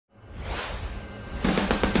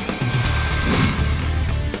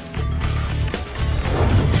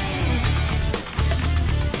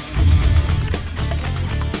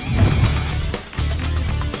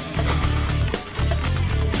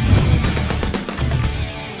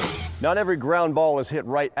Not every ground ball is hit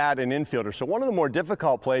right at an infielder, so one of the more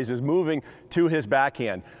difficult plays is moving to his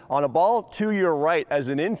backhand. On a ball to your right as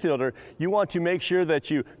an infielder, you want to make sure that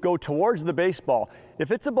you go towards the baseball. If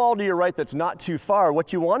it's a ball to your right that's not too far,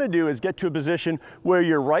 what you want to do is get to a position where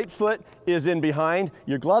your right foot is in behind,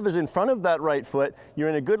 your glove is in front of that right foot, you're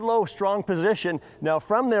in a good low, strong position. Now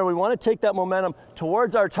from there, we want to take that momentum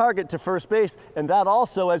towards our target to first base, and that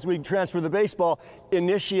also, as we transfer the baseball,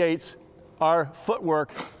 initiates our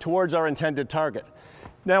footwork towards our intended target.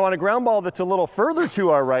 Now on a ground ball that's a little further to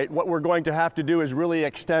our right, what we're going to have to do is really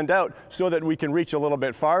extend out so that we can reach a little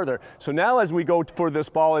bit farther. So now as we go for this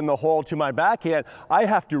ball in the hole to my backhand, I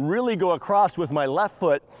have to really go across with my left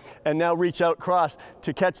foot and now reach out across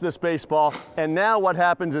to catch this baseball. And now what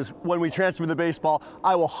happens is when we transfer the baseball,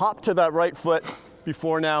 I will hop to that right foot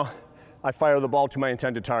before now I fire the ball to my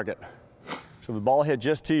intended target. So the ball hit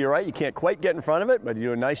just to your right, you can't quite get in front of it, but you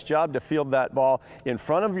do a nice job to field that ball in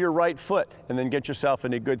front of your right foot and then get yourself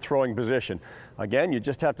in a good throwing position. Again, you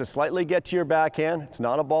just have to slightly get to your backhand. It's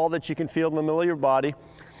not a ball that you can field in the middle of your body.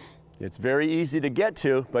 It's very easy to get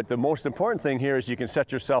to, but the most important thing here is you can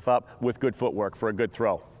set yourself up with good footwork for a good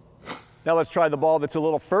throw. Now let's try the ball that's a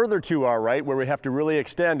little further to our right, where we have to really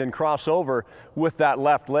extend and cross over with that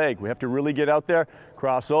left leg. We have to really get out there,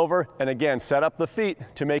 cross over, and again, set up the feet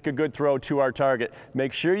to make a good throw to our target.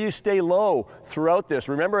 Make sure you stay low throughout this.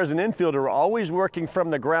 Remember, as an infielder, we're always working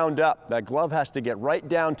from the ground up. That glove has to get right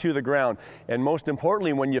down to the ground. And most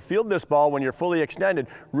importantly, when you field this ball, when you're fully extended,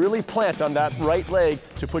 really plant on that right leg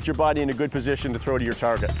to put your body in a good position to throw to your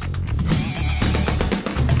target.